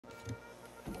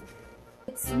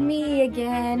It's me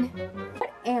again.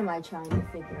 What am I trying to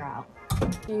figure out?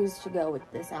 Shoes to go with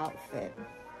this outfit.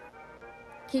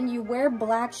 Can you wear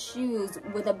black shoes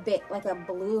with a bit like a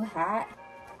blue hat?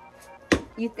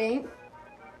 You think?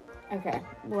 Okay,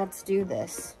 let's do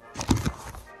this.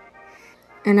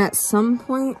 And at some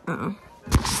point,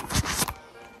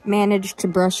 managed to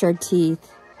brush our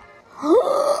teeth.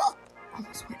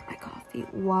 Almost went my coffee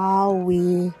while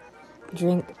we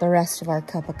drink the rest of our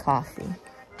cup of coffee.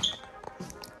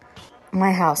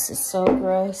 My house is so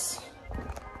gross.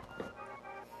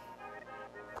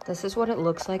 This is what it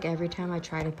looks like every time I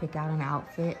try to pick out an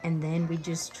outfit, and then we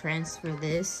just transfer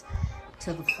this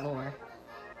to the floor.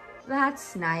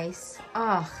 That's nice.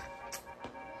 Ugh.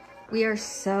 We are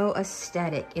so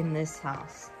aesthetic in this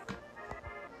house.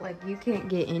 Like, you can't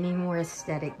get any more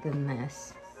aesthetic than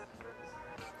this.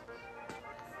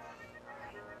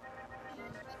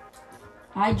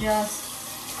 I just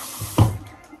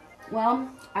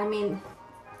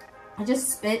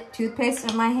spit toothpaste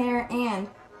in my hair and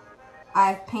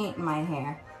I have paint in my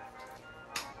hair.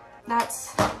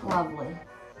 That's lovely.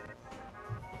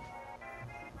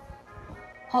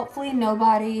 Hopefully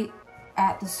nobody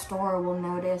at the store will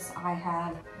notice I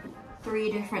have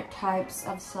 3 different types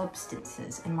of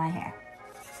substances in my hair.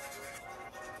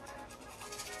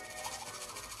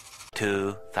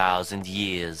 2,000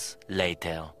 years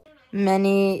later.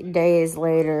 Many days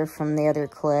later from the other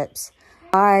clips,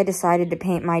 I decided to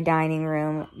paint my dining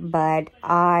room, but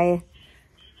I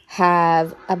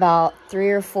have about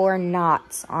 3 or 4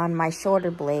 knots on my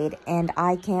shoulder blade and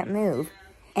I can't move.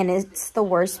 And it's the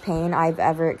worst pain I've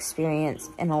ever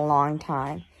experienced in a long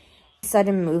time.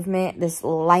 Sudden movement, this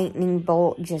lightning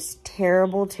bolt, just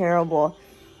terrible, terrible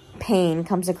pain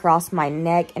comes across my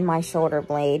neck and my shoulder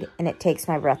blade, and it takes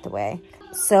my breath away.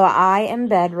 So I am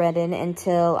bedridden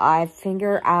until I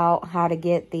figure out how to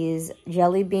get these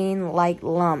jelly bean-like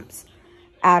lumps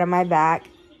out of my back.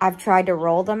 I've tried to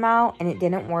roll them out, and it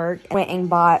didn't work. Went and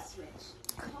bought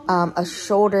a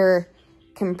shoulder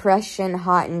compression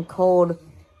hot and cold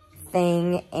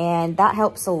thing, and that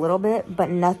helps a little bit, but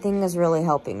nothing is really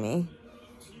helping me.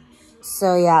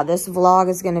 So yeah, this vlog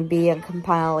is going to be a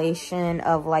compilation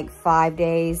of like 5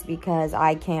 days because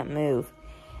I can't move.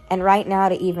 And right now,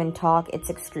 to even talk, it's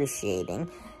excruciating.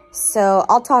 So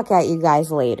I'll talk at you guys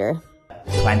later.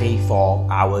 24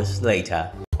 hours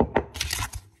later.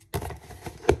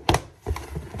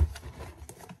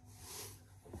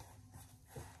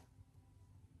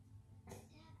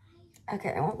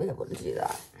 Okay, I won't be able to do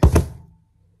that.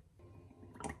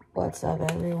 What's up,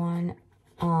 everyone?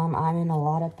 I'm in a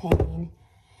lot of pain.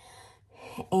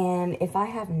 And if I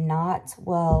have knots,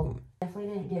 well,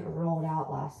 definitely didn't get rolled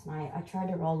out last night. I tried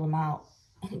to roll them out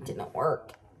and it didn't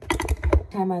work. Every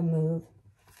time I move,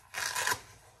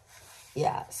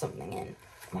 yeah, something in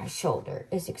my shoulder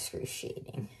is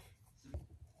excruciating.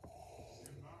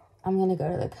 I'm gonna go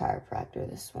to the chiropractor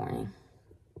this morning.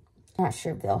 Not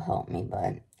sure if they'll help me,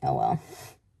 but oh well.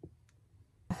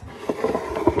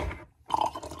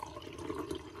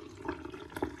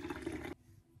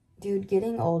 Dude,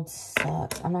 getting old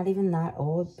sucks. I'm not even that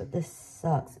old, but this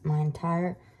sucks. My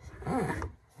entire...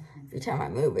 every time I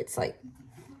move, it's like...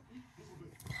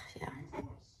 yeah.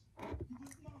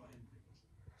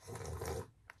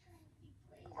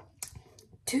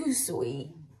 Too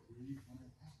sweet.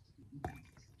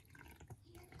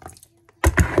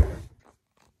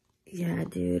 Yeah,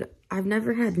 dude. I've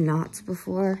never had knots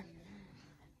before.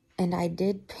 And I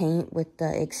did paint with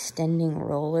the extending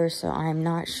roller, so I'm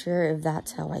not sure if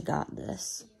that's how I got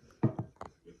this.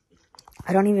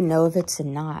 I don't even know if it's a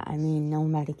knot. I mean,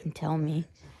 nobody can tell me.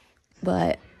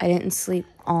 But I didn't sleep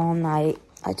all night.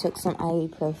 I took some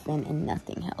ibuprofen and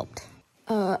nothing helped.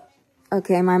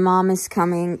 Okay, my mom is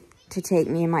coming to take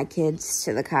me and my kids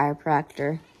to the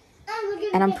chiropractor.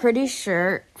 And I'm pretty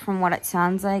sure, from what it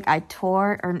sounds like, I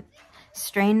tore or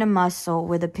strained a muscle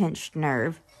with a pinched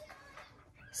nerve.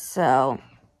 So,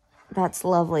 that's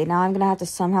lovely. Now I'm going to have to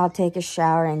somehow take a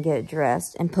shower and get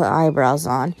dressed and put eyebrows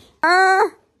on.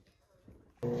 Oh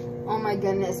my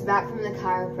goodness, back from the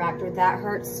chiropractor. That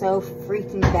hurts so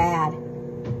freaking bad.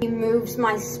 He moves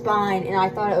my spine and I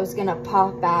thought it was going to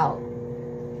pop out.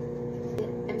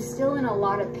 I'm still in a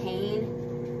lot of pain,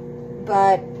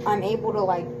 but I'm able to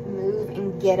like move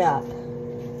and get up.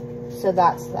 So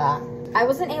that's that. I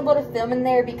wasn't able to film in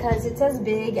there because it's as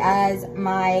big as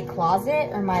my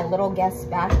closet or my little guest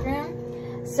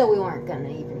bathroom. So we weren't gonna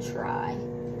even try.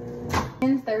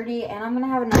 10:30 and I'm gonna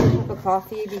have another cup of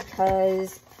coffee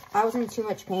because I was in too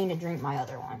much pain to drink my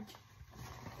other one.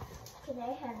 Can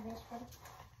I have this one?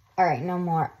 All right, no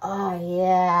more. Oh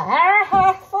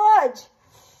yeah, fudge.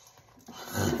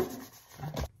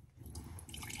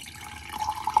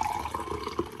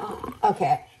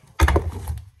 Okay.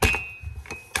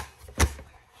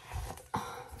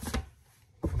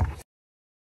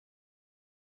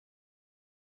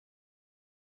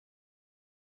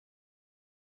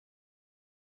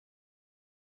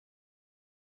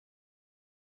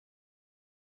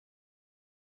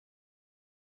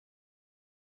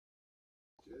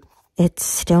 It's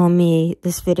still me.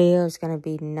 This video is going to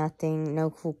be nothing, no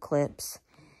cool clips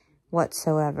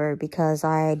whatsoever, because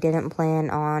I didn't plan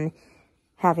on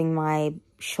having my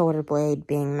shoulder blade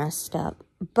being messed up.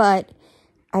 But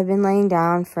I've been laying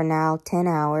down for now 10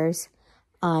 hours.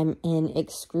 I'm in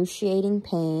excruciating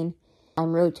pain.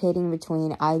 I'm rotating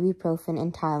between ibuprofen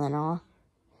and Tylenol.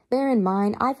 Bear in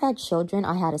mind, I've had children.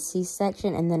 I had a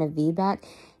C-section and then a VBAC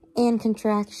and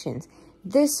contractions.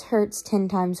 This hurts 10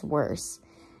 times worse.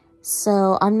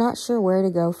 So I'm not sure where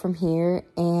to go from here,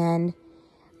 and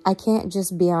I can't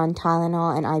just be on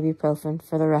Tylenol and ibuprofen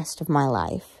for the rest of my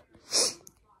life.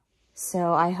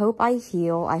 So I hope I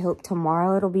heal. I hope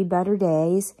tomorrow it'll be better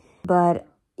days. But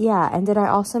yeah, and did I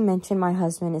also mention my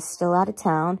husband is still out of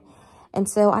town, and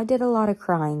so I did a lot of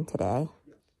crying today.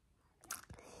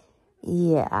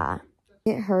 Yeah,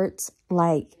 it hurts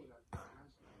like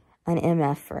an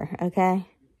MFer, okay?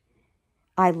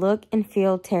 I look and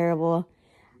feel terrible.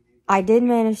 I did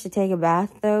manage to take a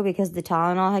bath, though, because the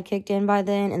Tylenol had kicked in by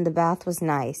then, and the bath was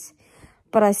nice.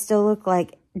 But I still look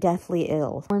like deathly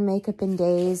ill. More makeup in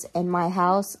days, and my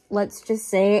house, let's just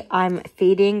say I'm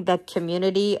feeding the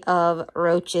community of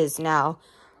roaches now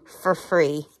for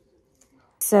free.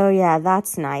 So, yeah,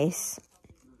 that's nice.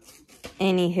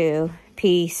 Anywho,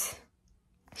 peace.